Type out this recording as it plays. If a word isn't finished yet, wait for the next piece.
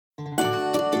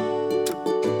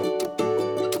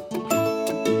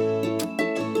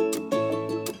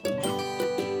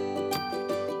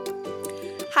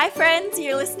Hi friends,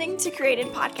 you're listening to Created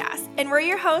Podcast, and we're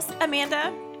your hosts,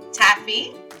 Amanda,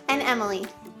 Taffy, and Emily.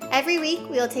 Every week,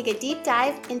 we will take a deep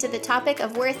dive into the topic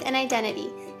of worth and identity,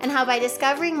 and how by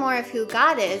discovering more of who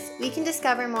God is, we can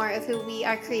discover more of who we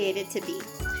are created to be.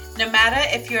 No matter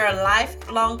if you're a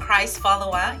lifelong Christ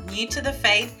follower, new to the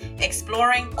faith,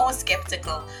 exploring, or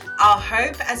skeptical, our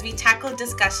hope as we tackle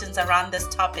discussions around this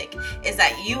topic is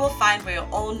that you will find we're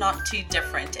all not too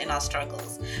different in our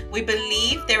struggles. We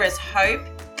believe there is hope,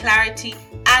 clarity,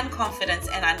 and confidence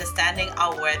in understanding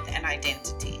our worth and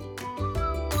identity.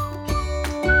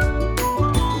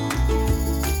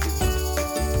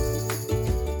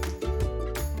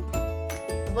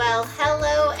 Well,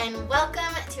 hello and welcome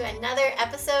to another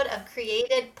episode of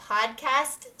Created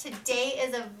Podcast. Today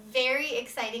is a very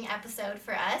exciting episode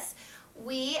for us.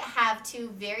 We have two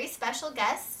very special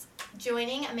guests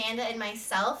joining Amanda and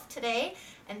myself today,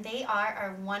 and they are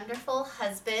our wonderful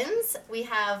husbands. We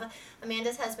have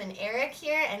Amanda's husband Eric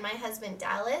here and my husband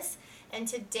Dallas, and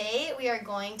today we are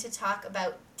going to talk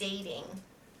about dating.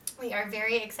 We are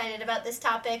very excited about this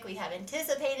topic. We have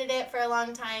anticipated it for a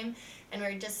long time, and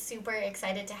we're just super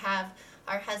excited to have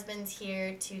our husbands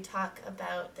here to talk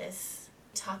about this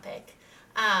topic.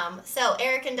 So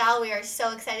Eric and Dal, we are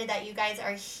so excited that you guys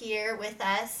are here with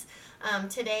us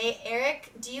today.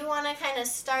 Eric, do you want to kind of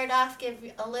start off, give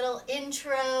a little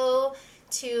intro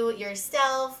to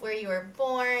yourself, where you were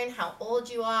born, how old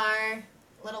you are,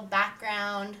 a little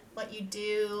background, what you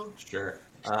do? Sure.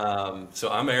 So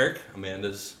I'm Eric,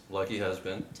 Amanda's lucky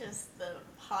husband. Just the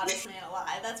hottest man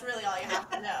alive. That's really all you have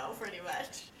to know, pretty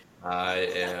much. I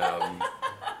am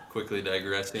quickly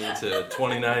digressing to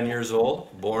 29 years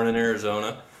old, born in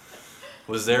Arizona.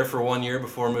 Was there for 1 year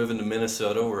before moving to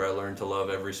Minnesota, where I learned to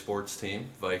love every sports team.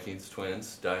 Vikings,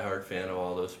 Twins, diehard fan of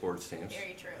all those sports teams.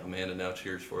 Very true. Amanda now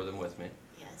cheers for them with me.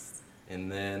 Yes.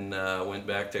 And then went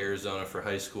back to Arizona for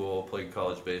high school, played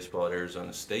college baseball at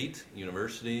Arizona State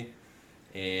University,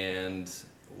 and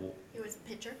You was a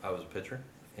pitcher? I was a pitcher.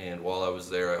 And while I was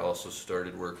there, I also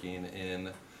started working in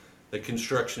the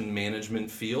construction management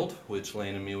field, which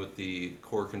landed me with the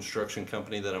core construction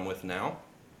company that I'm with now,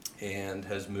 and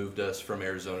has moved us from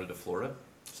Arizona to Florida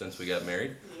since we got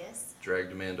married. Yes.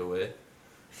 Dragged Amanda away.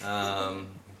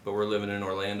 But we're living in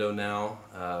Orlando now.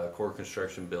 Core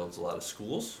construction builds a lot of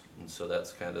schools, and so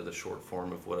that's kind of the short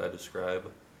form of what I describe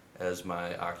as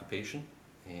my occupation.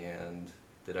 And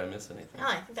did I miss anything? No,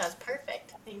 I think that was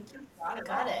perfect. Thank you.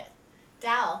 Got it.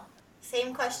 Dal,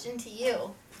 same question to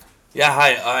you. Yeah,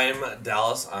 hi, I'm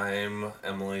Dallas. I'm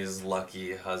Emily's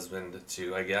lucky husband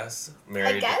too, I guess.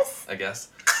 Married, I guess.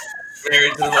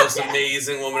 Married to the most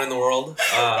amazing woman in the world.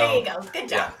 There you go. Good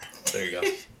job. Yeah, there you go.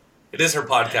 It is her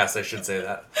podcast, I should say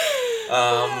that.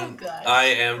 Oh, gosh. I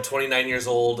am 29 years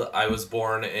old. I was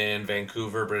born in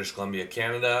Vancouver, British Columbia,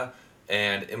 Canada,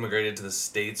 and immigrated to the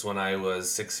States when I was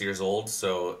 6 years old.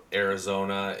 So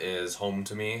Arizona is home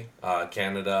to me.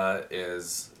 Canada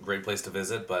is a great place to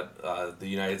visit, but the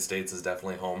United States is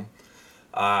definitely home.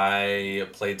 I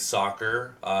played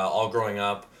soccer all growing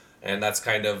up, and that's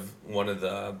kind of one of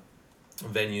the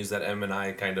venues that Em and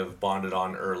I kind of bonded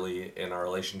on early in our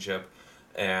relationship.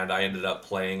 And I ended up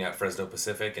playing at Fresno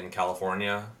Pacific in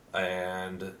California,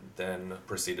 and then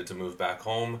proceeded to move back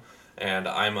home. And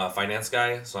I'm a finance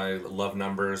guy, so I love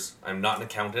numbers. I'm not an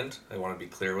accountant. I want to be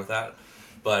clear with that.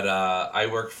 But I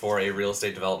work for a real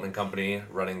estate development company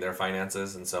running their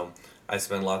finances, and so I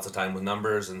spend lots of time with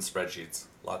numbers and spreadsheets.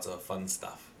 Lots of fun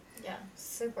stuff. Yeah,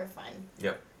 super fun.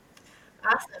 Yep.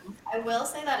 Awesome. I will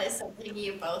say that is something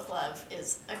you both love,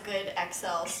 is a good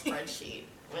Excel spreadsheet,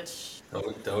 which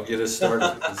Don't get us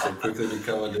started. This will quickly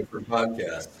become a different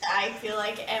podcast. I feel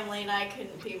like Emily and I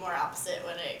couldn't be more opposite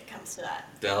when it comes to that.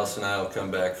 Dallas and I will come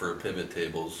back for a pivot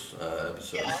tables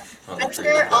episode. Yeah. on the I'm sure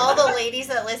Creative all the Podcast. ladies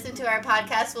that listen to our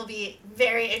podcast will be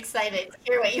very excited to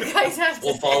hear what you guys have to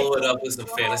We'll say. follow it up with some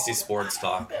fantasy sports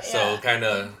talk. So Yeah. kind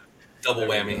of double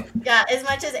whammy. Yeah, as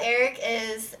much as Eric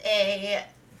is a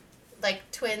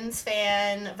Twins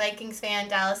fan, Vikings fan,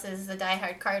 Dallas is a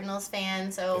diehard Cardinals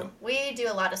fan, so Yep. we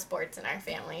do a lot of sports in our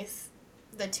families.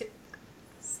 The two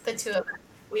of us.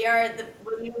 We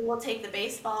will take the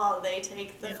baseball, they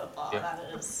take the football. Yep.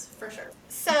 That is for sure.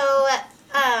 So,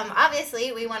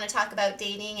 obviously, we want to talk about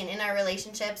dating and in our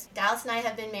relationships. Dallas and I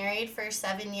have been married for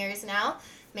 7 years now.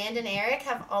 Amanda and Eric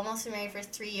have almost been married for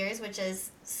 3 years, which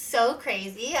is so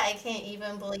crazy. I can't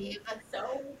even believe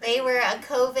they were a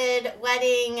COVID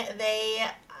wedding. They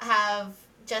have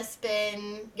just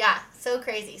been, so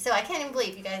crazy. So I can't even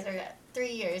believe you guys are at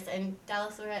 3 years, and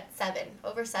Dallas, we're at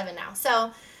over 7 now.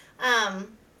 So,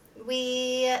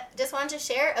 we just wanted to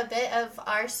share a bit of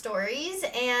our stories.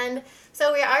 And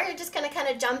so we are just going to kind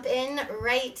of jump in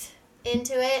right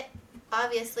into it,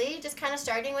 obviously, just kind of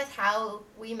starting with how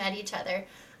we met each other.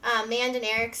 Mand and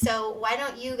Eric, so why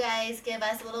don't you guys give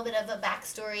us a little bit of a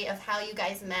backstory of how you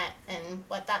guys met and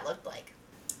what that looked like?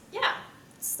 Yeah.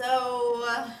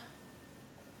 So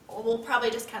we'll probably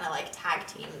just kind of like tag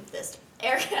team this.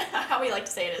 Eric, how we like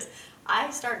to say it is, I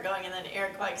start going and then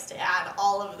Eric likes to add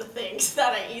all of the things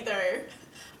that I either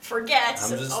forget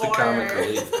I'm just or... the comic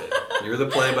relief. You're the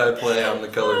play-by-play. I'm the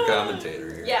color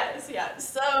commentator here. Yes, yeah.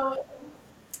 So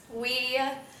we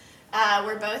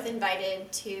were both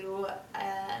invited to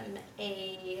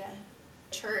a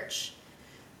church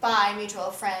by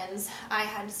mutual friends. I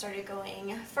had started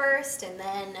going first, and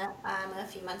then a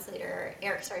few months later,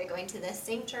 Eric started going to this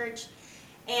same church.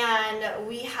 And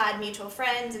we had mutual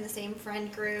friends in the same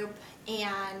friend group.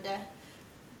 And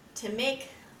to make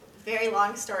very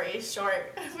long stories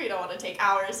short, we don't want to take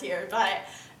hours here, but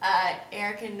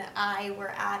Eric and I were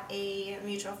at a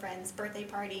mutual friend's birthday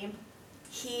party.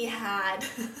 He had,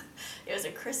 it was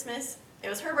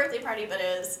her birthday party, but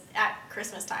it was at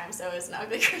Christmas time, so it was an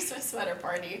ugly Christmas sweater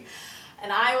party.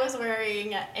 And I was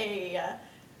wearing a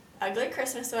ugly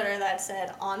Christmas sweater that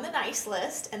said on the nice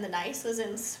list, and the nice was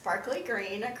in sparkly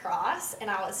green across,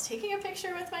 and I was taking a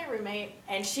picture with my roommate,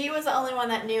 and she was the only one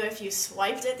that knew if you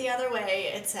swiped it the other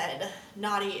way, it said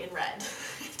naughty in red.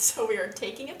 So we were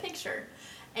taking a picture,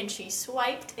 and she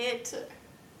swiped it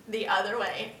the other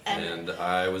way. And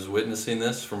I was witnessing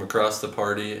this from across the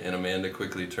party, and Amanda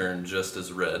quickly turned just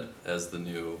as red as the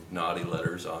new naughty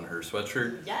letters on her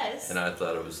sweatshirt. Yes. And I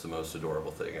thought it was the most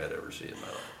adorable thing I'd ever seen in my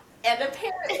life. And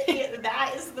apparently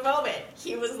that is the moment.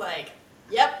 He was like,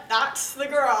 yep, that's the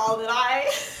girl that I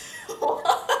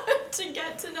want to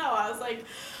get to know. I was like,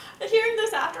 hearing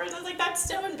this afterwards, I was like, that's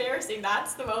so embarrassing.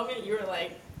 That's the moment you were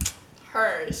like,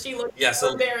 her. She looks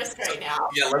embarrassed right now.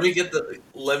 Yeah, let me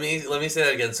say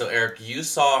that again. So Eric, you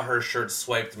saw her shirt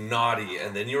swiped naughty,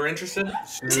 and then you were interested?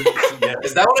 Yes.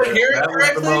 Is that what I'm hearing That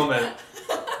correctly? was the moment.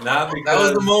 Not because, that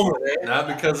was the moment, eh? Not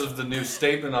because of the new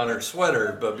statement on her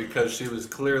sweater, but because she was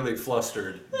clearly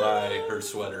flustered by her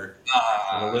sweater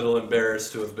and a little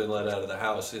embarrassed to have been let out of the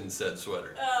house in said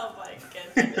sweater. Oh my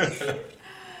goodness.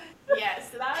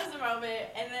 Yes, so that was the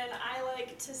moment. And then I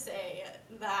like to say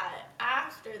that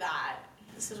after that,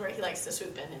 this is where he likes to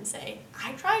swoop in and say,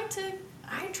 I tried.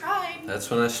 That's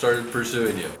when I started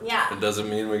pursuing you. Yeah. It doesn't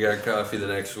mean we got coffee the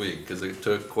next week, because it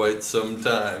took quite some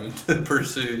time to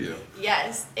pursue you.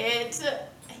 Yes,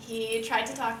 he tried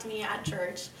to talk to me at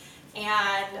church,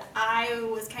 and I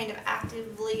was kind of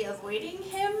actively avoiding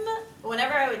him.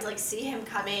 Whenever I would see him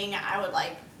coming, I would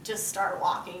just start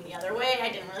walking the other way. I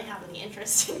didn't really have any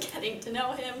interest in getting to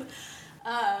know him.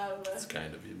 That's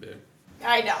kind of you, babe.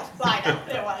 I know,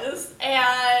 it was.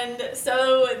 And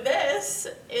so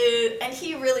and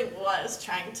he really was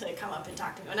trying to come up and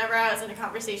talk to me. Whenever I was in a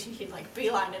conversation, he'd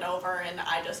beeline it over, and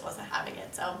I just wasn't having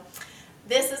it. So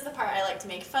this is the part I like to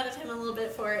make fun of him a little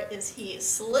bit for, is he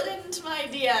slid into my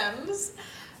DMs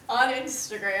on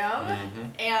Instagram,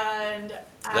 and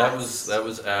that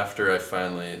was after I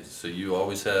finally. So you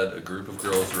always had a group of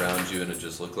girls around you, and it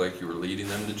just looked like you were leading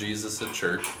them to Jesus at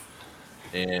church,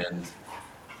 and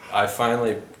I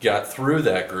finally got through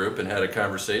that group and had a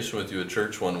conversation with you at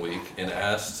church one week and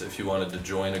asked if you wanted to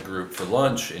join a group for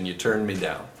lunch, and you turned me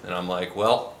down. And I'm like,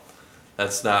 well, I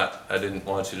didn't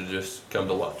want you to just come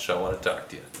to lunch. I want to talk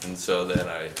to you. And so then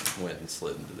I went and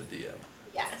slid into the DM.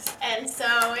 Yes, and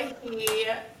so he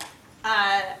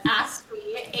asked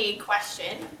me a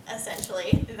question,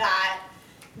 essentially, that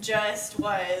just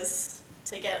was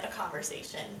to get a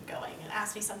conversation going, and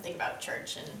asked me something about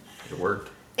church, and It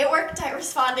worked. it worked. I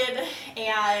responded,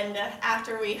 and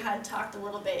after we had talked a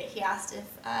little bit, he asked if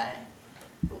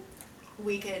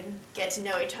we could get to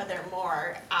know each other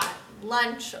more at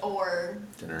lunch or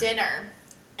dinner.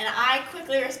 And I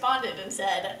quickly responded and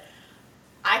said,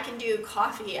 I can do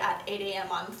coffee at 8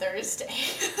 a.m. on Thursday.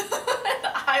 And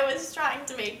I was trying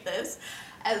to make this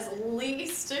as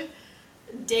least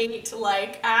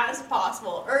date-like as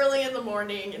possible, early in the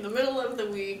morning, in the middle of the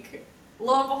week.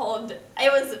 Lo and behold,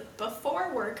 it was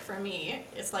before work for me.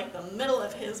 It's the middle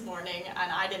of his morning,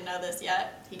 and I didn't know this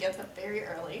yet. He gets up very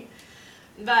early.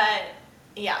 But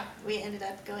yeah, we ended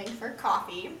up going for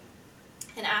coffee.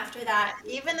 And after that,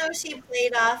 Even though she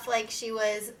played off like she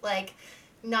was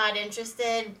not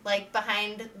interested,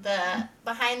 behind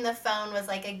the phone was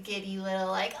a giddy little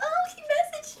oh, he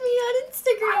messaged me on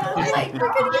Instagram,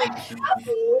 we're gonna get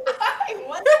coffee. I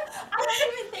don't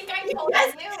even think I told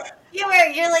you.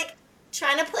 You're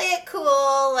trying to play it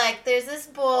cool, like there's this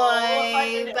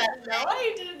boy, but no,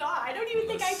 I did not. I don't even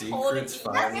think I told secrets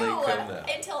you finally come out.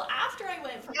 until after I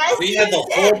went for Yes, We had the you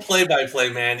whole did.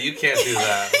 play-by-play, man. You can't do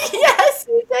that. Yes,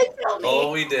 you did tell me.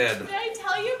 Oh, we did. Did I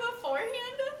tell you beforehand?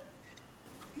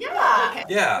 Yeah. Okay.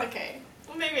 Yeah. Okay.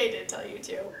 Well, maybe I did tell you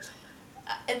too.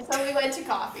 And so we went to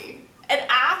coffee. And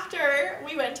after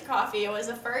we went to coffee, it was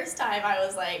the first time I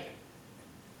was like,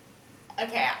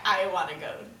 okay, I want to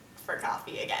go for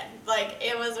coffee again. Like,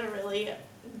 it was a really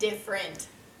different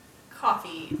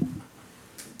coffee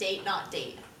date, not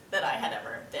date, that I had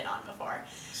ever been on before.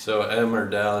 So, Em or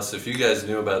Dallas, if you guys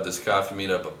knew about this coffee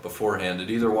meetup beforehand, did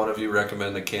either one of you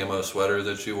recommend the camo sweater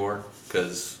that you wore?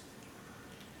 Because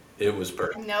it was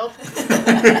perfect. Nope.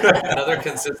 Another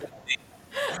consistent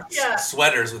Yeah.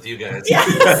 sweaters with you guys.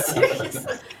 Yeah,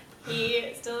 seriously.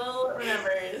 He still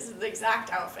remembers the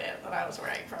exact outfit that I was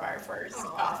wearing for our first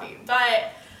coffee.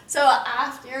 But so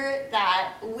after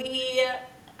that,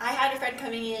 I had a friend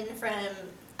coming in from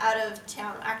out of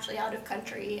town, actually out of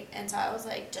country, and so I was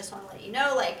like, just want to let you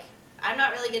know, like, I'm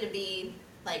not really going to be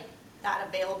like that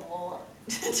available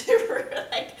to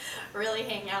like really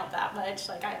hang out that much.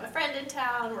 Like, I have a friend in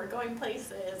town, we're going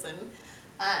places, and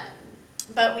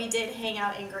but we did hang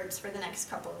out in groups for the next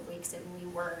couple of weeks, and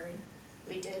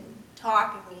we did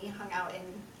talk, and we hung out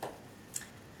in,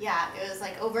 yeah, it was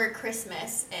like over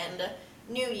Christmas and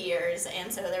New Year's,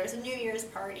 and so there was a New Year's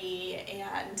party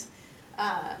and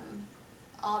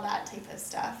all that type of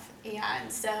stuff. And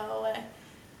so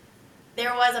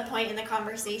there was a point in the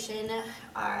conversation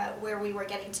where we were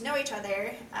getting to know each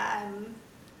other,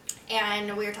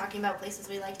 and we were talking about places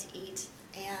we like to eat,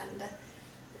 and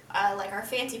like our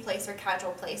fancy place or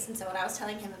casual place. And so when I was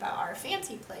telling him about our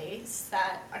fancy place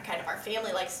that our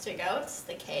family likes to go, it's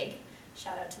the Keg,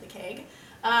 shout out to the Keg,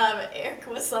 Eric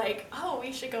was like, oh,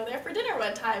 we should go there for dinner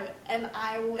one time. And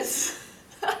I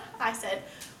said,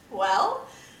 well,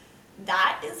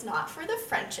 that is not for the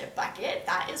friendship bucket,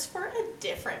 that is for a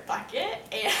different bucket,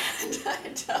 and I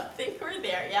don't think we're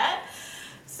there yet.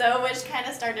 So, which kind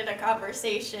of started a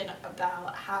conversation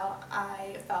about how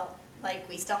I felt like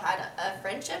we still had a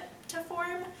friendship to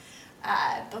form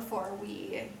before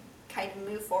we kind of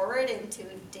move forward into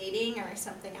dating or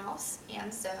something else.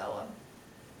 And so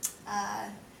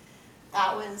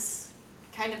that was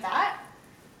kind of that.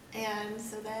 And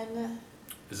so then...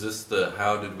 Is this the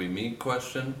how did we meet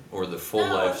question or the full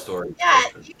No. life story Yeah,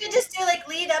 question? you could just do like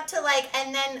lead up to like,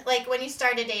 and then like when you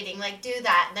started dating, like do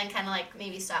that, and then kind of like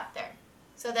maybe stop there.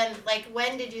 So then like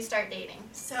when did you start dating?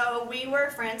 So we were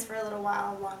friends for a little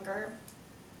while longer.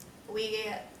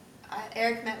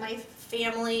 Eric met my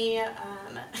family.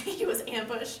 He was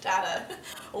ambushed at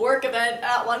a work event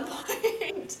at one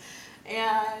point.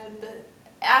 And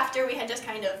after we had just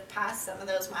kind of passed some of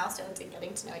those milestones and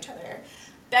getting to know each other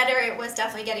better, it was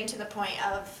definitely getting to the point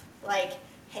of like,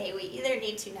 hey, we either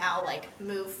need to now like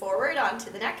move forward onto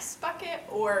the next bucket,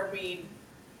 or we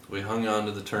We hung on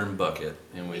to the term bucket,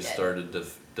 and we We did. started to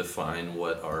define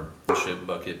what our friendship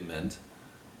bucket meant,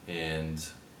 and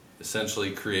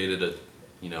essentially created a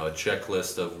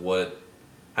checklist of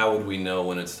how would we know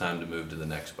when it's time to move to the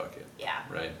next bucket, yeah.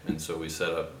 right? And so we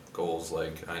set up goals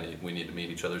like we need to meet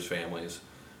each other's families,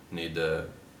 need to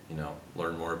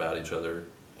learn more about each other,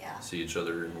 Yeah. see each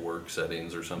other in work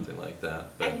settings or something like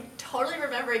that. But I'm totally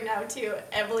remembering now too,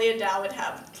 Emily and Dal would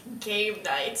have game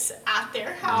nights at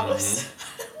their house,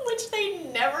 which they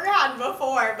never had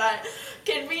before, but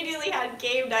conveniently had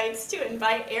game nights to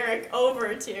invite Eric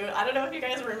over to. I don't know if you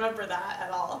guys remember that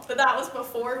at all, but that was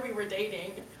before we were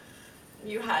dating.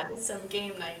 You had some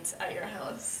game nights at your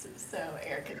house, so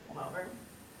Eric could come over.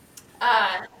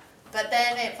 But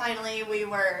then finally we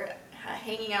were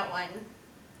hanging out one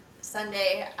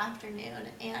Sunday afternoon,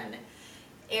 and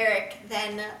Eric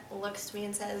then looks to me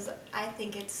and says, I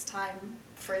think it's time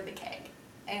for the Keg.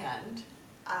 And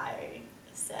I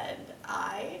said,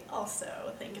 I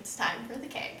also think it's time for the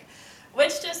Keg.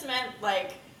 Which just meant,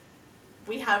 like,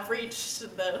 we have reached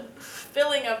the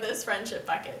filling of this friendship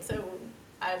bucket, so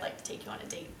I'd like to take you on a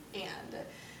date. And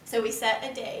so we set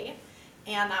a day,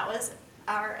 and that was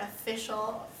our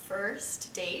official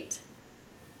first date.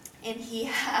 And he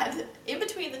had, in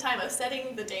between the time of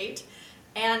setting the date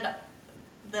and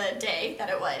the day that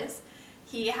it was,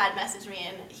 he had messaged me,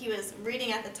 and he was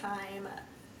reading at the time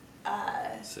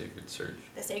Sacred Search.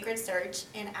 The Sacred Search,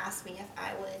 and asked me if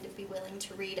I would be willing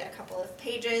to read a couple of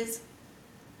pages.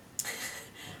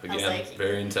 I was Again, like,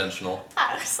 very intentional.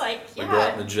 I was like, We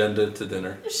brought an yeah, agenda to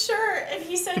dinner. sure. And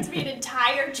he sends me an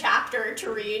entire chapter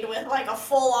to read with like a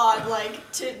full on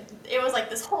it was like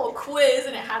this whole quiz,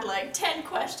 and it had like 10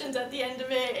 questions at the end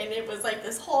of it, and it was like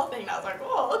this whole thing. And I was like,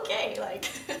 oh, okay, like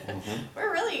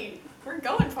we're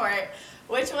going for it,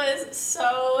 which was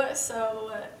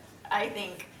so I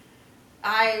think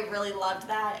I really loved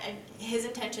that, and his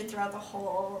intention throughout the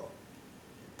whole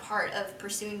part of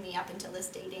pursuing me up until this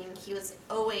dating, he was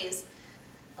always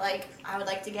like, I would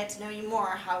like to get to know you more.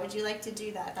 How would you like to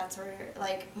do that? That's where,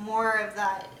 like, more of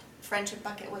that friendship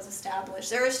bucket was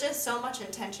established. There was just so much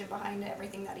intention behind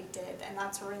everything that he did, and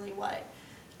that's really what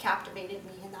captivated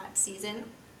me in that season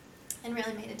and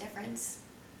really made a difference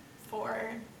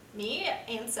for me.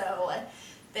 And so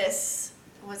this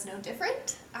was no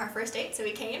different, our first date. So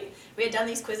we had done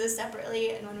these quizzes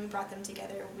separately, and when we brought them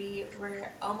together, we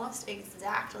were almost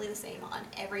exactly the same on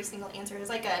every single answer. It was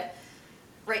like a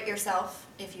rate yourself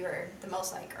if you're the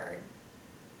most like or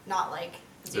not like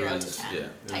 0 to 10. Yeah,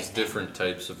 there's different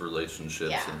types of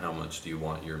relationships, and how much do you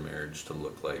want your marriage to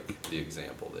look like the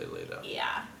example they laid out.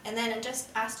 Yeah, and then it just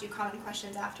asked you common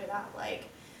questions after that, like,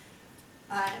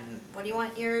 what do you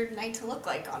want your night to look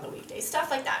like on the weekdays?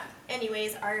 Stuff like that.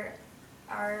 Anyways, our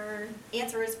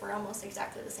answers were almost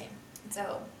exactly the same. And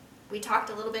so we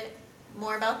talked a little bit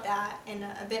more about that and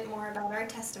a bit more about our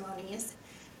testimonies.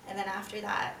 And then after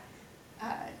that,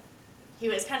 he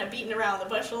was kind of beating around the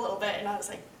bush a little bit, and I was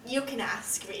like, you can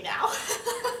ask me now.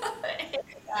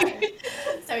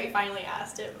 So he finally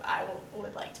asked if I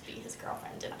would like to be his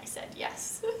girlfriend, and I said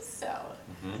yes. So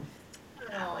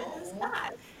that was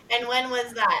that. And when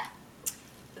was that?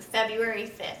 February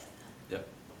 5th. Yep.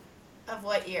 Of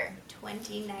what year?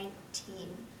 2019.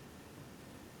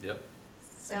 Yep.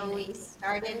 So we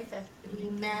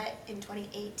met in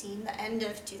 2018, the end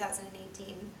of 2018,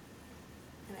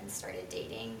 and then started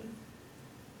dating.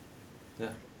 Yeah.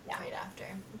 Right after.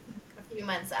 A few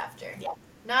months after. Yeah.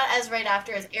 Not as right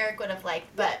after as Eric would have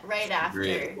liked, but right after.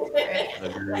 Agreed.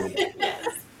 Agreed.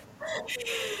 Yes.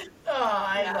 Oh,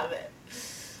 I love it.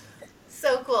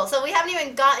 So cool. So we haven't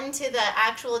even gotten to the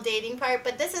actual dating part,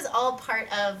 but this is all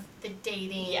part of the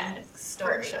dating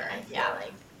story. For sure. I feel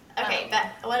like. Okay,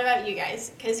 but what about you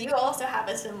guys? Because you also have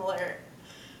there's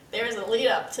a lead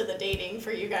up to the dating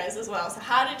for you guys as well. So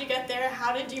how did you get there?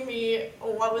 How did you meet?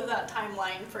 What was that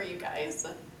timeline for you guys?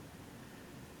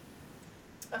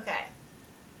 Okay.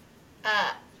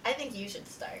 I think you should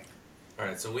start. All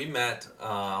right, so we met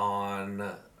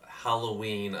on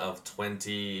Halloween of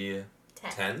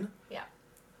 2010. Yeah.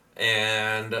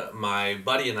 And my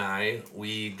buddy and I,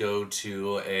 we go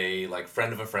to a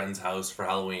friend of a friend's house for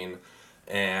Halloween,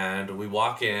 and we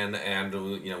walk in and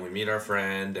we meet our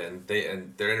friend, and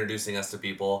they're introducing us to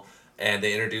people, and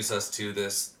they introduce us to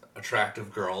this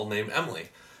attractive girl named Emily,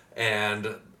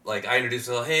 and I introduced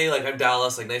her, hey, I'm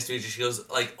Dallas, nice to meet you. She goes,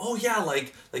 oh yeah,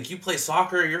 like you play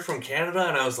soccer, you're from Canada,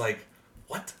 and I was like,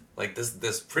 what?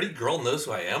 This pretty girl knows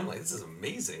who I am? This is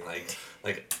amazing.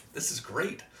 This is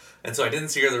great. And so I didn't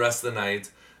see her the rest of the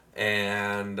night.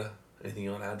 And anything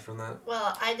you want to add from that?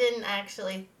 Well, I didn't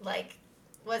actually,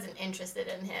 wasn't interested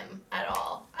in him at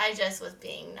all. I just was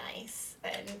being nice.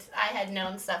 And I had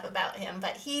known stuff about him,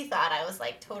 but he thought I was,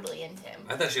 totally into him.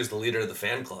 I thought she was the leader of the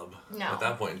fan club at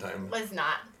that point in time. Was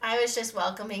not. I was just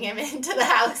welcoming him into the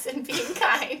house and being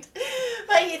kind.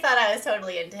 But he thought I was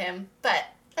totally into him. But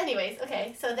anyways,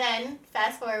 okay. So then,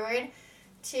 fast forward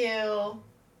to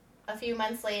a few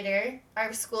months later,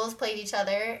 our schools played each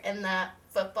other in the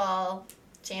football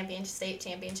state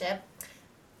championship.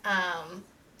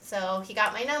 So he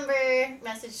got my number,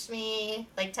 messaged me,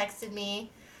 texted me,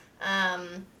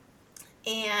 and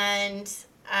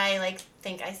I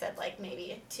think I said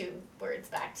maybe 2 words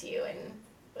back to you and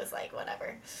was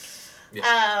whatever.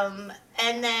 Yeah.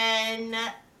 And then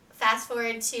fast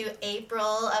forward to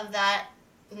April of that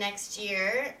next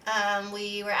year,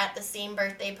 we were at the same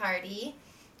birthday party.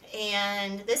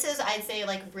 And this is, I'd say,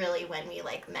 really when we,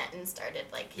 met and started,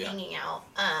 hanging out.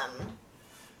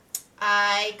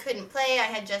 I couldn't play. I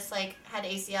had just, had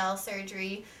ACL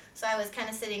surgery. So I was kind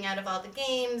of sitting out of all the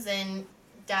games, and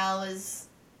Dal was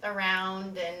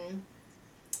around, and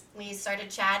we started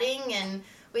chatting. And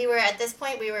at this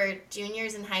point, we were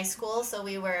juniors in high school, so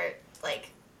we were,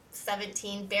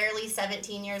 barely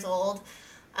 17 years old.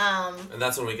 And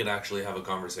that's when we could actually have a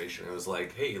conversation. It was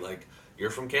hey, you're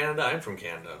from Canada, I'm from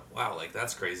Canada. Wow,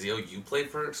 that's crazy. Oh, you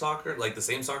played for soccer? The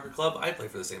same soccer club? I play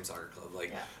for the same soccer club.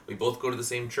 We both go to the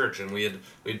same church, and we'd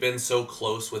been so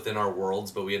close within our worlds,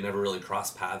 but we had never really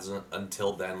crossed paths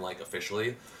until then,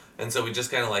 officially. And so we just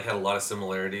kind of, had a lot of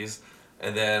similarities.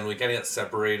 And then we kind of got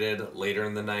separated later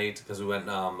in the night because we went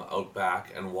out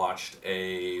back and watched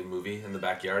a movie in the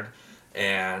backyard.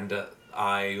 And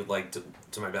I like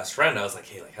to my best friend, I was like,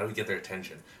 hey, like, how do we get their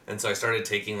attention? And so I started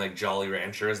taking like Jolly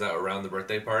Ranchers that were around the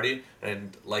birthday party,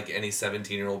 and like any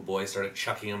 17-year-old boy, started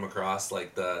chucking them across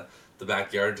like the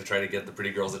backyard to try to get the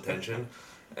pretty girls' attention.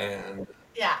 And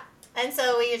Yeah. And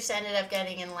so we just ended up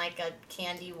getting in like a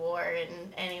candy war,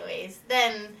 and anyways,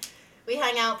 then we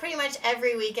hung out pretty much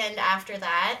every weekend after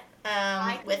that,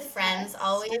 with friends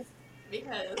always.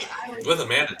 Because I was with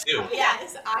Amanda too.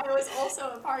 Yes, I was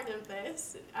also a part of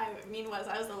this. I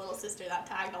was the little sister that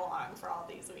tagged along for all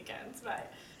these weekends,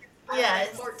 but Yes.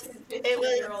 14, It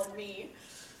 15-year-old me.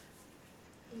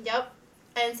 Yep.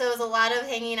 And so it was a lot of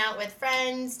hanging out with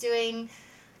friends, doing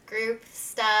group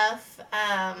stuff.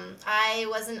 I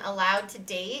wasn't allowed to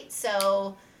date,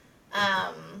 so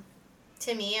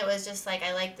to me it was just like,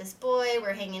 I like this boy,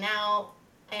 we're hanging out,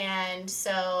 and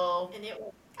so And it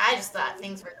was I just thought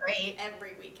things were great.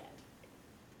 every weekend.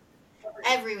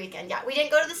 Every weekend, yeah. We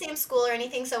didn't go to the same school or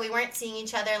anything, so we weren't seeing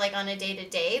each other like on a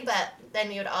day-to-day, but then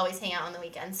we would always hang out on the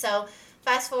weekends. So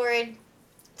fast forward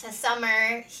to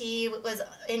summer, he was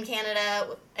in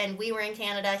Canada and we were in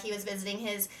Canada. He was visiting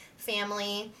his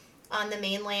family on the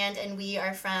mainland, and we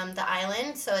are from the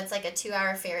island, so it's like a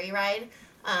 2-hour ferry ride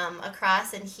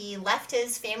across, and he left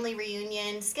his family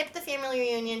reunion, skipped the family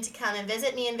reunion to come and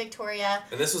visit me in Victoria.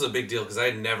 And this was a big deal because I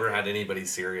had never had anybody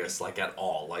serious, like, at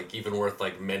all, like, even worth,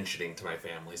 like, mentioning to my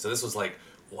family. So this was like,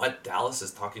 what? Dallas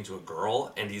is talking to a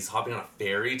girl, and he's hopping on a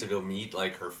ferry to go meet,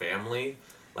 like, her family,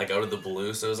 like, out of the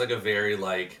blue. So it was, like, a very,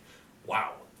 like,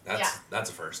 wow, that's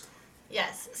a first.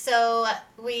 Yes. So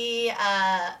we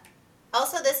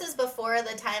also, this is before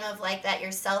the time of like that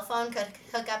your cell phone could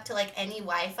hook up to like any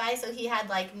Wi-Fi. So he had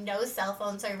like no cell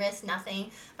phone service,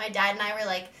 nothing. My dad and I were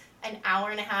like an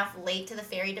hour and a half late to the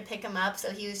ferry to pick him up.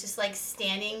 So he was just like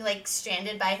standing like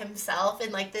stranded by himself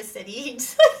in like the city. He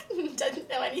just like doesn't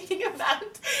know anything about.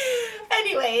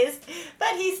 Anyways,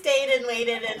 but he stayed and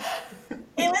waited, and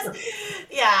it was,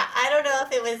 yeah, I don't know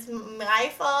if it was my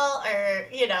fault or,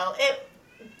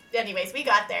 anyways, we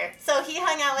got there. So he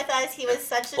hung out with us. He was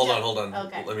such a... Hold on.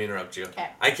 Okay. Let me interrupt you. Okay.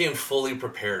 I came fully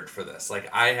prepared for this. Like,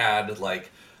 I had,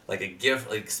 like a gift,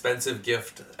 like, expensive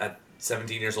gift at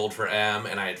 17 years old for Em,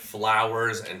 and I had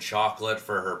flowers and chocolate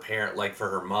for her parent, like, for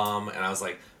her mom, and I was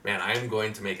like, man, I'm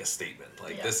going to make a statement.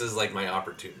 Like, Yeah. This is, like, my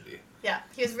opportunity. Yeah,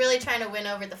 he was really trying to win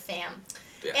over the fam.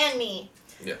 Yeah. And me.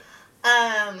 Yeah.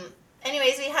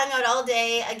 Anyways, we hung out all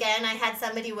day. Again, I had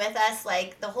somebody with us,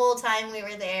 like, the whole time we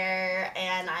were there,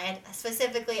 and I had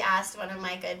specifically asked one of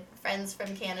my good friends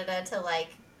from Canada to, like,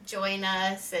 join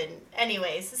us, and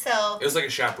anyways, so... It was like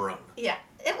a chaperone. Yeah,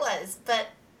 it was, but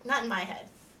not in my head.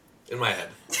 In my head.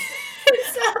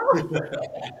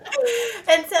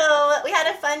 And so we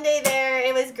had a fun day there.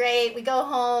 It was great. We go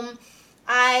home.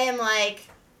 I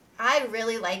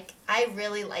really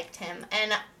liked him.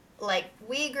 And, like,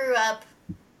 we grew up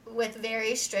with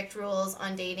very strict rules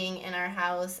on dating in our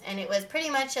house, and it was pretty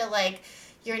much a like,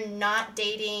 you're not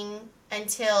dating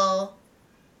until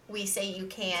we say you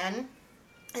can.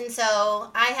 And so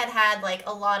I had like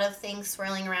a lot of things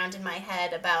swirling around in my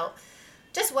head about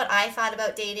just what I thought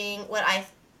about dating, what I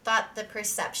thought the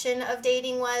perception of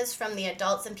dating was from the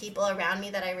adults and people around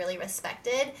me that I really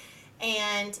respected.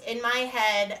 And in my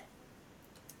head,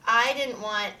 I didn't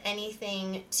want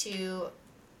anything to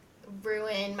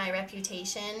ruin my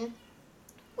reputation,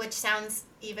 which sounds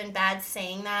even bad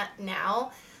saying that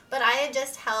now, but I had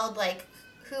just held like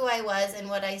who I was and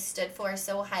what I stood for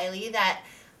so highly that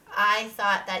I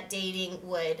thought that dating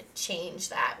would change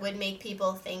that, would make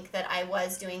people think that I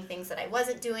was doing things that I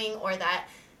wasn't doing, or that,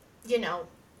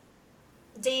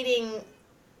 dating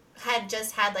had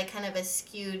just had like kind of a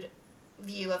skewed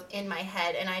view of in my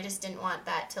head, and I just didn't want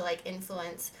that to like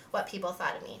influence what people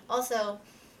thought of me. Also,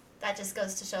 that just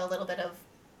goes to show a little bit of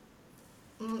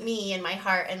me and my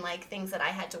heart and like things that I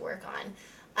had to work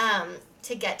on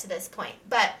to get to this point.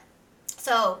 But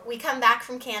so we come back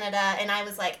from Canada, and I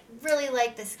was like, really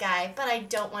like this guy, but I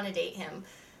don't want to date him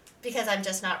because I'm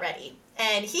just not ready.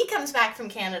 And he comes back from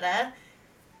Canada,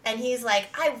 and he's like,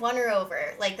 I won her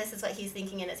over. Like, this is what he's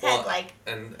thinking in his head. Like,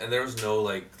 and there was no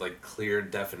like clear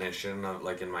definition of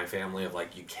like in my family of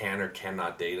like you can or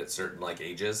cannot date at certain like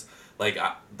ages. Like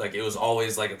it was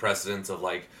always like a precedence of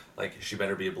like she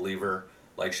better be a believer.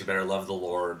 Like, she better love the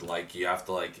Lord. Like, you have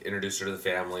to, like, introduce her to the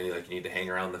family. Like, you need to hang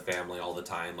around the family all the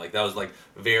time. Like, that was, like,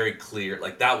 very clear.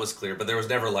 Like, that was clear. But there was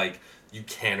never, like, you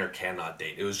can or cannot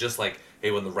date. It was just, like,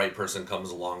 hey, when the right person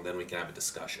comes along, then we can have a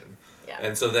discussion. Yeah.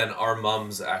 And so then our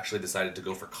mums actually decided to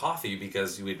go for coffee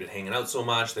because we'd been hanging out so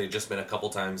much. They'd just been a couple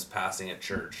times passing at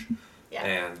church. Yeah.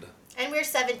 And we were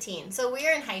 17. So we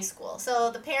were in high school.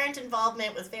 So the parent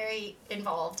involvement was very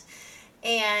involved.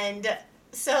 And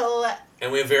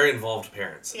And we have very involved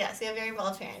parents. Yes, we have very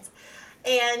involved parents.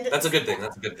 And that's a good thing.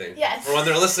 That's a good thing. Yes. For when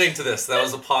they're listening to this, that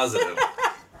was a positive.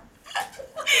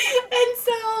 And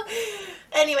so,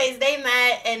 anyways, they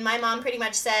met, and my mom pretty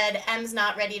much said, Em's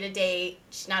not ready to date.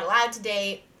 She's not allowed to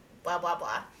date, blah, blah,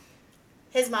 blah.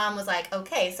 His mom was like,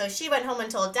 okay. So she went home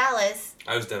and told Dallas.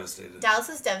 I was devastated. Dallas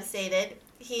was devastated.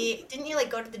 Didn't you, like,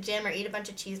 go to the gym or eat a bunch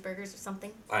of cheeseburgers or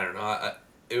something? I don't know.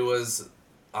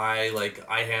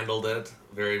 I handled it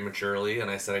very maturely,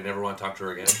 and I said I never want to talk to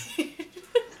her again.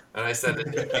 And I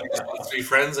said, let's be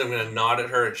friends. I'm going to nod at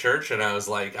her at church. And I was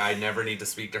like, I never need to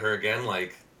speak to her again.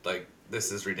 Like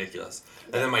this is ridiculous.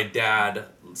 And then my dad,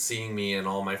 seeing me and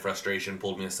all my frustration,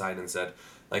 pulled me aside and said,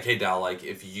 like, hey, Dal, like,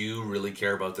 if you really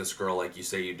care about this girl like you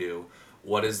say you do,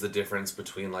 what is the difference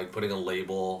between, like, putting a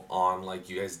label on, like,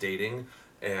 you guys dating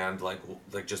and, like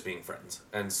just being friends?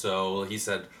 And so he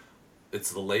said,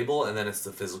 it's the label, and then it's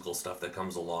the physical stuff that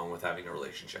comes along with having a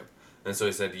relationship. And so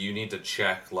he said, you need to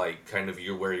check, like, kind of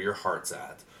where your heart's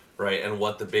at, right? And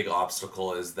what the big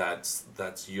obstacle is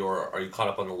are you caught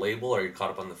up on the label? Are you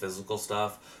caught up on the physical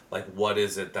stuff? Like, what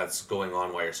is it that's going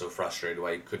on, why you're so frustrated,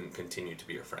 why you couldn't continue to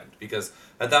be your friend? Because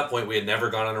at that point, we had never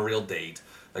gone on a real date.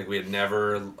 Like, we had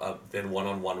never been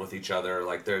one-on-one with each other.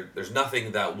 Like, there's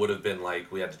nothing that would have been,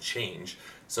 like, we had to change.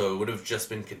 So it would have just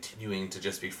been continuing to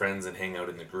just be friends and hang out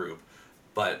in the group.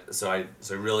 But so I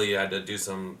really had to do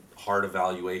some hard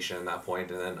evaluation at that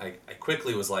point, and then I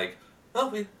quickly was like,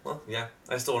 I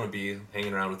still want to be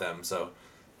hanging around with them, so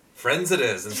friends it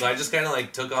is. And so I just kind of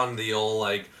like took on the old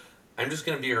like, I'm just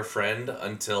gonna be her friend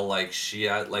until like she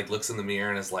like looks in the mirror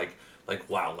and is like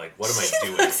wow, like what am I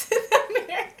doing?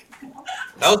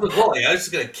 That was the goal. Like, I was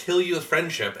just gonna kill you with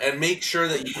friendship and make sure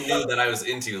that you knew that I was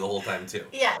into you the whole time too.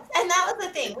 Yeah, and that was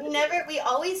the thing. We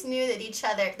always knew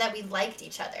that we liked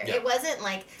each other. Yeah. It wasn't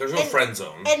like there's no friend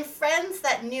zone. And friends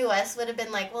that knew us would have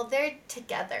been like, well, they're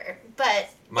together. But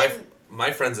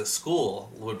my friends at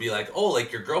school would be like, oh,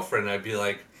 like your girlfriend. And I'd be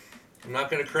like, I'm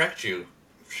not gonna correct you.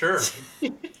 Sure.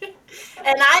 And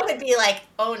I would be like,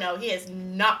 oh no, he is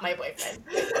not my boyfriend.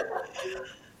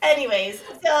 Anyways,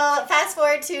 so fast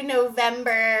forward to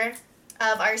November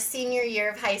of our senior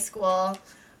year of high school.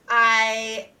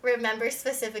 I remember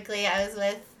specifically I was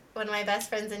with one of my best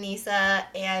friends, Anissa,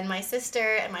 and my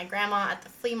sister and my grandma at the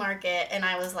flea market, and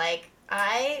I was like,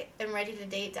 I am ready to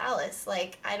date Dallas.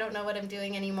 Like, I don't know what I'm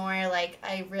doing anymore. Like,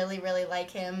 I really, really like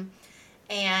him.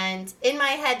 And in my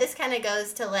head, this kind of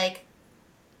goes to, like,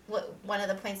 one of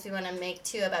the points we want to make,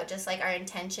 too, about just, like, our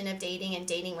intention of dating and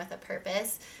dating with a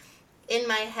purpose. In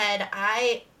my head,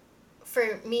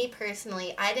 for me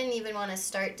personally, I didn't even want to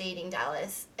start dating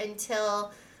Dallas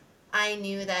until I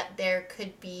knew that there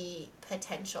could be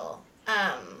potential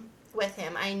with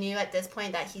him. I knew at this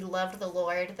point that he loved the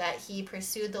Lord, that he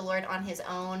pursued the Lord on his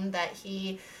own, that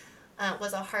he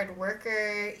was a hard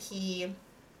worker, he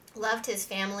loved his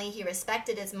family, he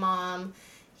respected his mom,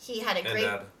 he had a great...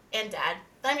 And dad.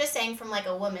 But I'm just saying from, like,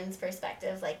 a woman's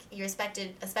perspective, like, you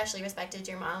especially respected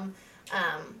your mom,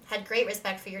 had great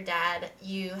respect for your dad,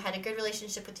 you had a good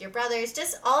relationship with your brothers,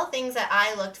 just all things that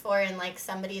I looked for in, like,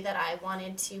 somebody that I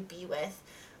wanted to be with.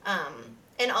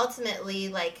 And ultimately,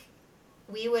 like,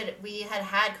 we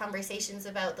had conversations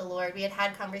about the Lord, we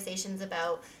had conversations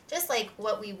about just, like,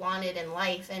 what we wanted in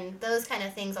life, and those kind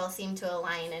of things all seemed to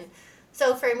align. And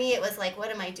so for me, it was like, what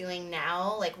am I doing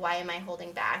now? Like, why am I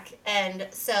holding back? And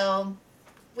so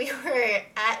we were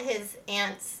at his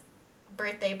aunt's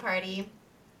birthday party.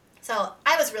 So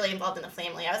I was really involved in the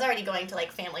family. I was already going to,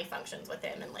 like, family functions with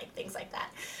him and, like, things like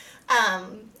that.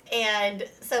 And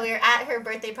so we were at her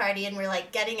birthday party, and we're,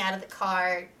 like, getting out of the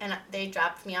car, and they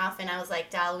dropped me off, and I was like,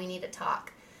 Dal, we need to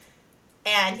talk.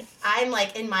 And I'm,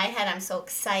 like, in my head, I'm so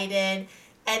excited.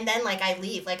 And then, like, I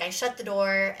leave. Like, I shut the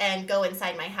door and go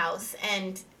inside my house.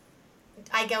 And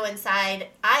I go inside.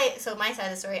 So my side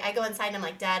of the story, I go inside, and I'm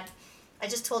like, Dad, I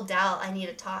just told Dal I need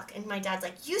to talk. And my dad's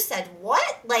like, you said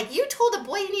what? Like, you told a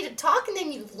boy you need to talk and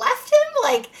then you left him?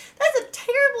 Like, that's a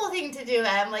terrible thing to do,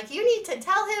 Em. Like, you need to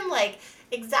tell him, like,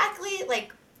 exactly,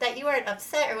 like, that you aren't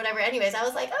upset or whatever. Anyways, I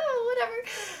was like, oh,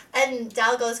 whatever. And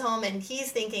Dal goes home, and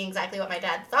he's thinking exactly what my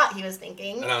dad thought he was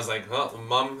thinking. And I was like, well,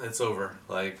 Mom, it's over.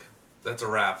 Like, that's a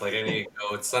wrap. Like, I need to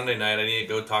go. It's Sunday night. I need to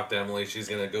go talk to Emily. She's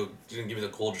gonna give me the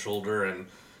cold shoulder, and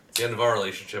it's the end of our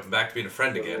relationship. I'm back to being a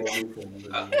friend again.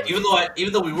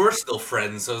 Even though we were still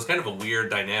friends, so it was kind of a weird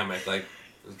dynamic. Like,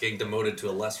 I was getting demoted to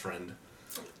a less friend.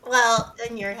 Well,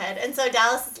 in your head. And so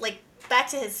Dallas is, like, back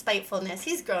to his spitefulness.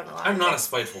 He's grown a lot. I'm not a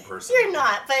spiteful person. You're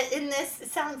not, but in this, it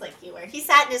sounds like you were. He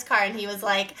sat in his car, and he was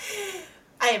like,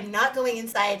 I am not going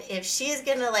inside. If she is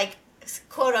gonna, like,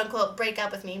 quote unquote break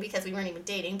up with me, because we weren't even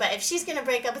dating, but if she's gonna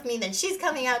break up with me, then she's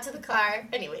coming out to the car.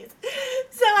 Anyways,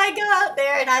 so I go out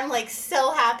there and I'm like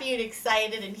so happy and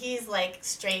excited, and he's like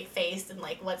straight faced and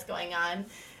like, what's going on?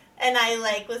 And I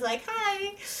like was like,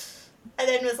 hi, and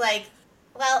then was like,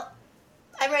 well,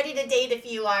 I'm ready to date if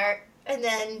you are. And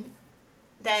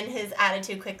then his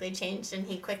attitude quickly changed, and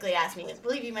he quickly asked me,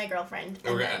 will you be my girlfriend?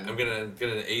 I'm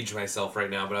gonna age myself right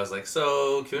now, but I was like,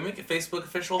 so can we make it Facebook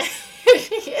official?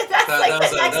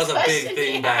 that was a big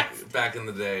thing back in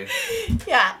the day.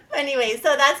 Yeah. Anyway,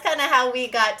 so that's kind of how we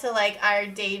got to like our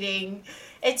dating.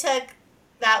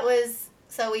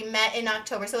 So we met in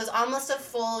October, so it was almost a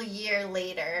full year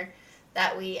later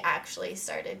that we actually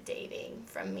started dating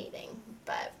from meeting.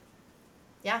 But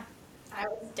yeah. I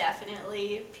was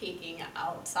definitely peeking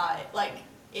outside, like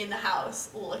in the house,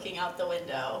 looking out the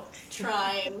window,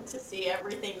 trying to see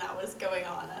everything that was going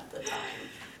on at the time.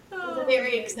 It was a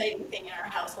very exciting thing in our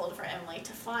household for Emily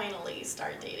to finally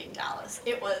start dating Dallas.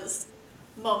 It was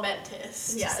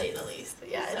momentous, to say the least.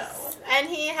 Yes. So. And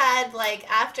he had, like,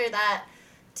 after that,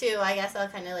 too, I guess I'll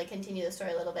kind of, like, continue the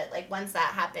story a little bit. Like, once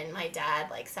that happened, my dad,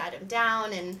 like, sat him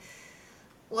down and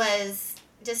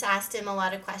just asked him a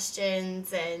lot of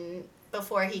questions, and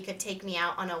before he could take me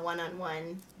out on a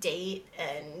one-on-one date,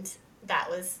 and that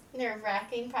was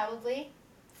nerve-wracking probably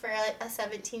for like a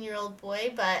 17-year-old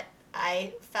boy, but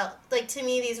I felt like, to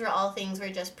me, these were all things were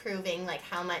just proving like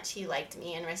how much he liked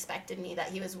me and respected me, that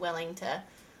he was willing to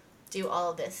do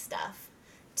all this stuff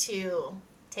to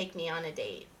take me on a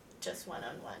date just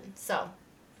one-on-one. So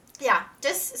yeah,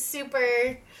 just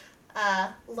super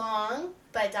long,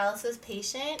 but Dallas was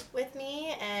patient with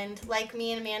me, and like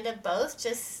me and Amanda both,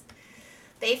 just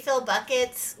they fill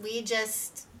buckets. We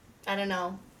just, I don't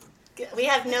know, we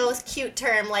have no cute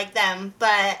term like them,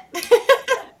 but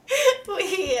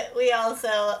we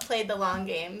also played the long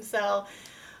game. So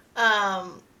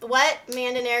what,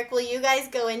 Amanda and Eric, will you guys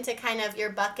go into kind of your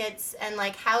buckets and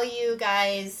like how you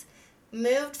guys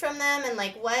moved from them, and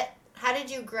like how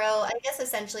did you grow? I guess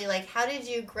essentially, like, how did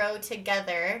you grow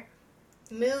together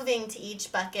moving to each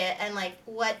bucket, and like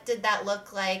what did that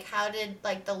look like? How did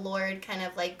like the Lord kind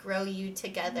of like grow you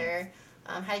together?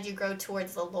 How did you grow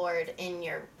towards the Lord in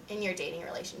your dating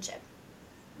relationship?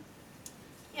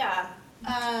 Yeah.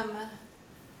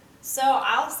 So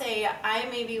I'll say I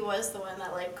maybe was the one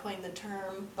that like coined the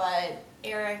term, but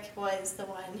Eric was the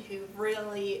one who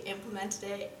really implemented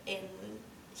it, and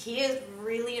he is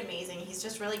really amazing. He's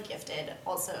just really gifted,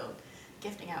 also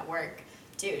gifting at work.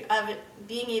 Dude, of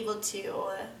being able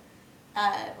to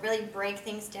really break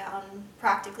things down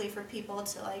practically for people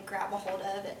to like grab a hold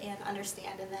of and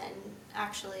understand, and then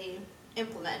actually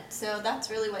implement. So that's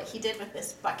really what he did with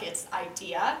this buckets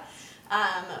idea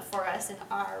for us in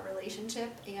our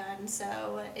relationship. And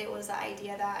so it was the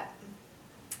idea that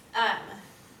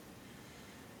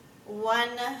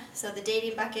so the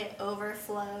dating bucket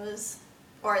overflows,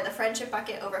 or the friendship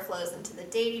bucket overflows into the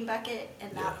dating bucket,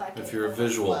 and that bucket if you're a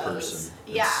visual person,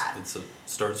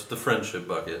 starts with the friendship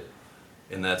bucket,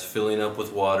 and that's filling up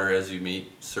with water as you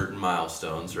meet certain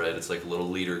milestones, right? It's like a little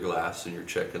liter glass, and you're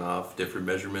checking off different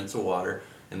measurements of water,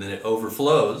 and then it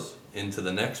overflows into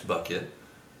the next bucket.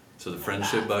 So the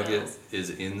friendship bucket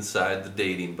is inside the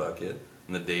dating bucket,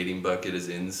 and the dating bucket is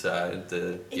inside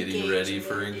the getting ready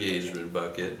for engagement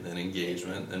bucket, and then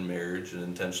engagement and marriage and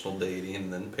intentional dating,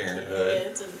 and then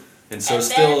parenthood. And so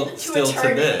still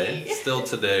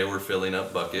today we're filling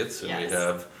up buckets, and we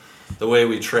have, the way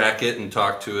we track it and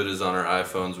talk to it is on our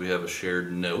iPhones. We have a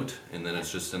shared note, and then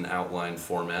it's just an outline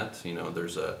format. You know,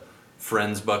 there's a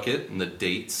friends bucket and the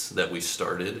dates that we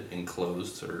started and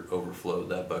closed or overflowed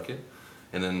that bucket.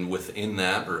 And then within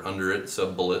that, or under it,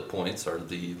 sub-bullet points are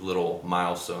the little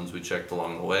milestones we checked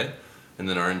along the way. And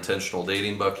then our intentional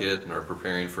dating bucket and our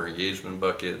preparing for engagement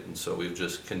bucket. And so we've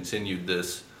just continued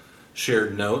this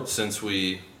shared note since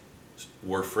we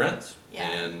were friends. Yeah.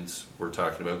 And we're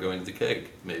talking about going to the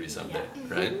keg maybe someday,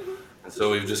 right? And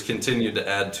so we've just continued to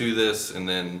add to this. And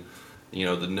then, you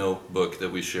know, the notebook that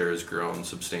we share has grown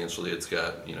substantially. It's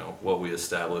got, you know, what we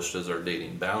established as our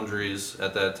dating boundaries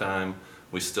at that time.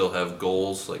 We still have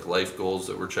goals, like life goals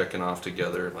that we're checking off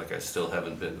together. Like, I still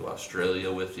haven't been to Australia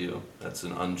with you. That's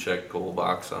an unchecked goal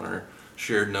box on our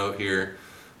shared note here.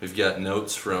 We've got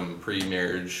notes from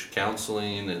pre-marriage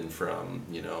counseling and from,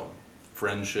 you know,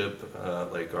 friendship,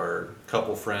 like our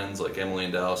couple friends, like Emily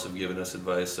and Dallas have given us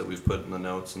advice that we've put in the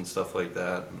notes and stuff like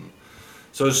that. And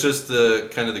so it's just the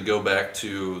kind of the go back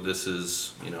to, this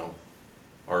is, you know,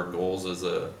 our goals as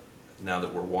now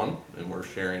that we're one and we're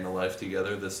sharing a life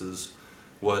together, this is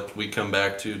what we come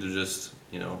back to just,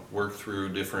 you know, work through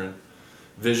different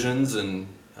visions and,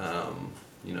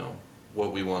 you know,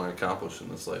 what we want to accomplish in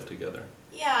this life together.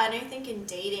 Yeah, and I think in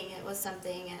dating it was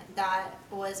something that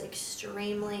was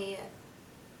extremely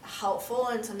helpful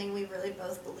and something we really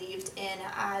both believed in.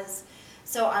 As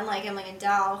so unlike Emily and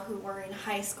Dal, who were in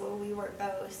high school, we were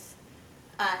both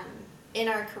in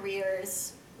our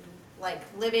careers, like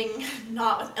living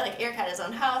not with, like Eric had his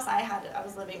own house, I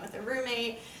was living with a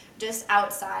roommate, just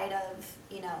outside of,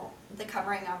 you know, the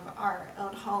covering of our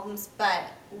own homes. But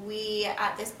we,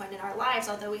 at this point in our lives,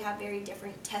 although we have very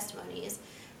different testimonies,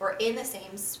 we're in the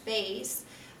same space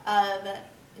of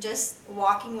just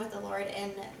walking with the Lord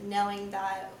and knowing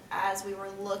that as we were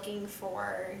looking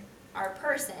for our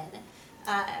person,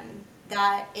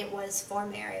 that it was for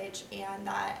marriage, and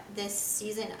that this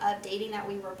season of dating that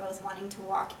we were both wanting to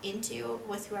walk into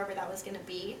with whoever that was going to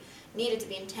be needed to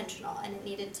be intentional, and it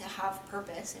needed to have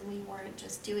purpose, and we weren't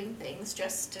just doing things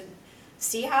just to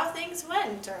see how things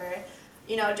went, or,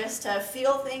 you know, just to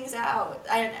feel things out.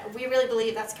 We really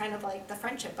believe that's kind of like the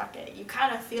friendship bucket. You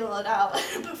kind of feel it out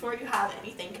before you have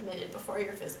anything committed, before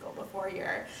you're physical, before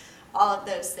you're all of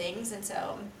those things. And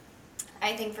so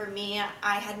I think for me,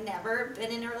 I had never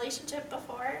been in a relationship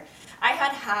before. I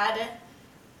had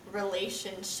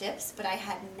relationships, but I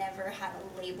had never had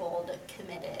a labeled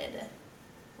committed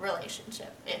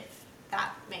relationship, if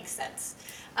that makes sense.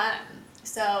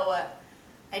 So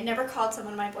I'd never called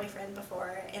someone my boyfriend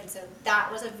before, and so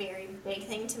that was a very big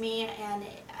thing to me, and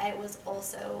it was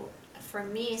also, for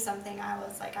me, something I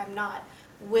was like, I'm not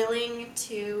willing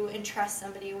to entrust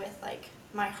somebody with, like,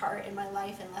 my heart and my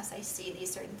life unless I see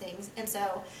these certain things. And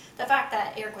so the fact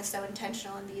that Eric was so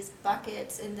intentional in these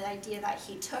buckets, and the idea that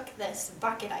he took this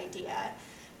bucket idea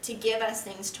to give us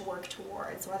things to work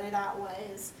towards, whether that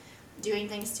was doing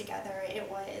things together,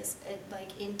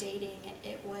 like in dating,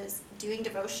 it was doing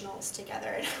devotionals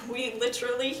together. And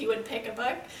he would pick a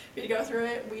book, we'd go through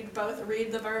it, we'd both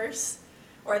read the verse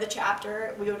or the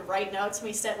chapter, we would write notes, and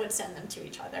we would send them to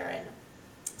each other. And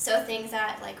so things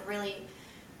that like really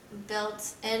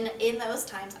built, and in those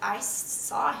times I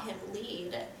saw him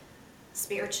lead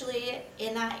spiritually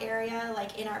in that area.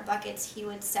 Like in our buckets, he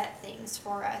would set things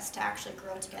for us to actually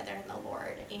grow together in the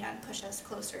Lord and push us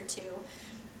closer to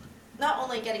not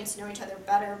only getting to know each other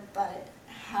better, but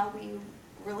how we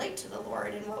relate to the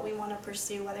Lord and what we want to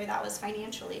pursue, whether that was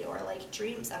financially or like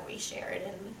dreams that we shared.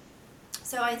 And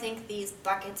so I think these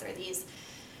buckets, or these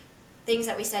things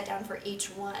that we set down for each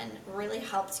one, really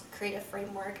helped create a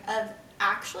framework of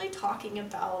actually talking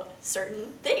about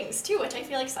certain things too, which I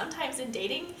feel like sometimes in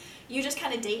dating, you just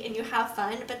kind of date and you have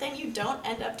fun, but then you don't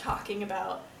end up talking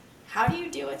about how do you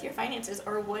deal with your finances,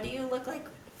 or what do you look like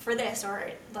for this,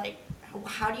 or like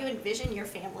how do you envision your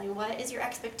family, what is your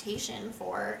expectation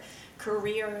for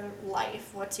career life,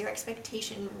 what's your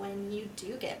expectation when you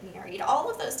do get married,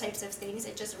 all of those types of things.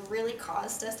 It just really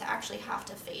caused us to actually have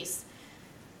to face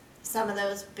some of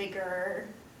those bigger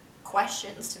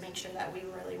questions to make sure that we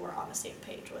really were on the same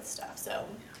page with stuff. So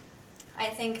I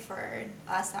think for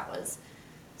us that was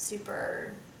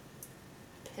super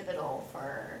pivotal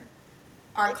for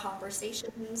our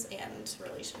conversations and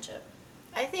relationship.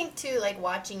 I think too, like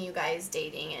watching you guys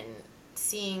dating and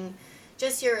seeing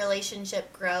just your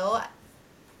relationship grow,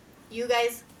 you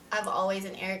guys have always,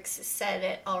 and Eric's said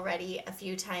it already a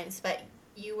few times, but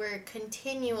you were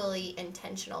continually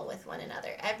intentional with one another.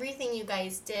 Everything you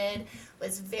guys did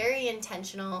was very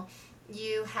intentional.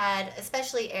 You had,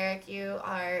 especially Eric, you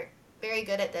are very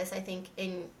good at this, I think,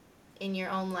 in your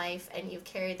own life, and you've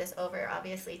carried this over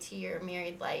obviously to your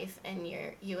married life and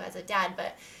you as a dad,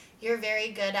 but you're very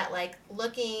good at like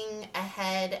looking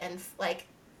ahead and like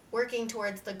working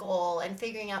towards the goal and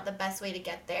figuring out the best way to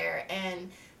get there.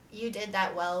 And you did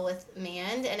that well with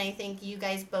Mand, and I think you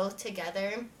guys both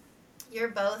together, you're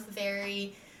both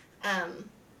very,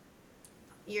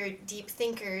 you're deep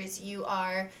thinkers, you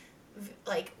are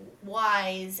like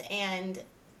wise, and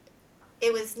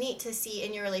it was neat to see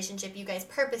in your relationship you guys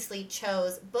purposely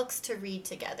chose books to read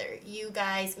together. You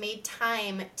guys made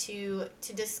time to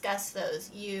discuss those.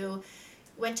 You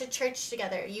went to church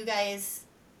together. You guys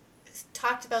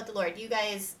talked about the Lord. You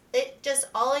guys, it just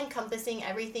all encompassing,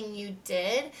 everything you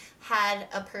did had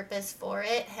a purpose for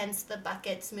it, hence the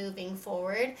buckets moving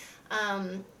forward.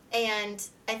 And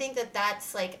I think that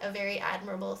that's like a very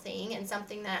admirable thing, and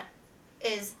something that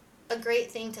is a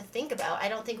great thing to think about. I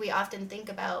don't think we often think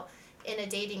about in a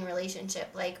dating relationship,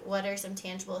 like what are some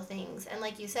tangible things. And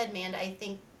like you said, Mand, I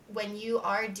think when you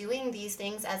are doing these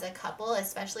things as a couple,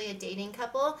 especially a dating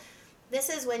couple, this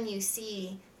is when you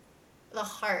see the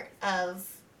heart of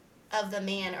the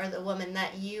man or the woman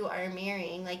that you are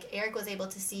marrying. Like Eric was able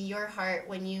to see your heart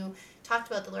when you talked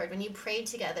about the Lord, when you prayed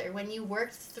together, when you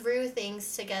worked through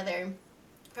things together.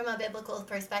 from a biblical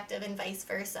perspective and vice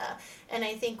versa. And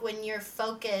I think when you're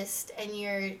focused and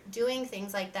you're doing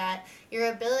things like that,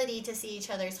 your ability to see each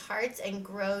other's hearts and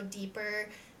grow deeper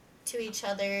to each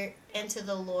other and to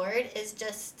the Lord is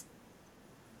just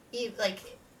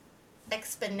like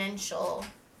exponential,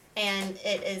 and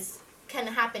can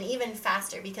happen even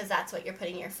faster because that's what you're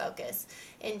putting your focus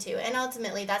into. And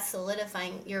ultimately that's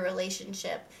solidifying your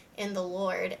relationship in the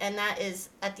Lord, and that is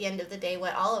at the end of the day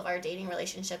what all of our dating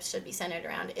relationships should be centered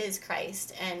around, is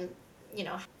Christ and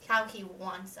how he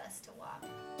wants us to walk.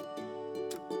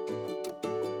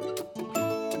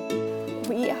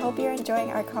 We hope you're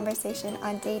enjoying our conversation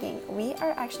on dating. We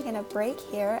are actually going to break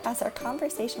here as our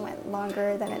conversation went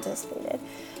longer than anticipated.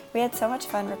 We had so much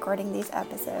fun recording these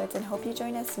episodes and hope you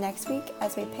join us next week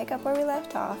as we pick up where we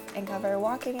left off and cover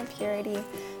walking in purity,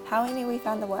 how we knew we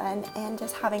found the one, and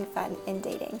just having fun in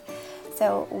dating.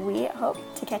 So we hope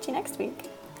to catch you next week.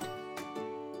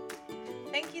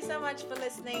 Thank you so much for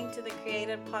listening to the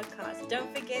Created Podcast.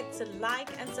 Don't forget to like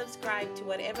and subscribe to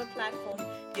whatever platform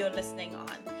you're listening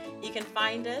on. You can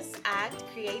find us at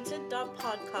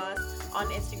created.podcast on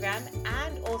Instagram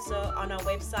and also on our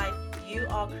website,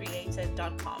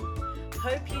 youarecreated.com.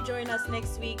 Hope you join us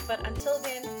next week, but until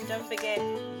then, don't forget,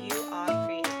 you are created.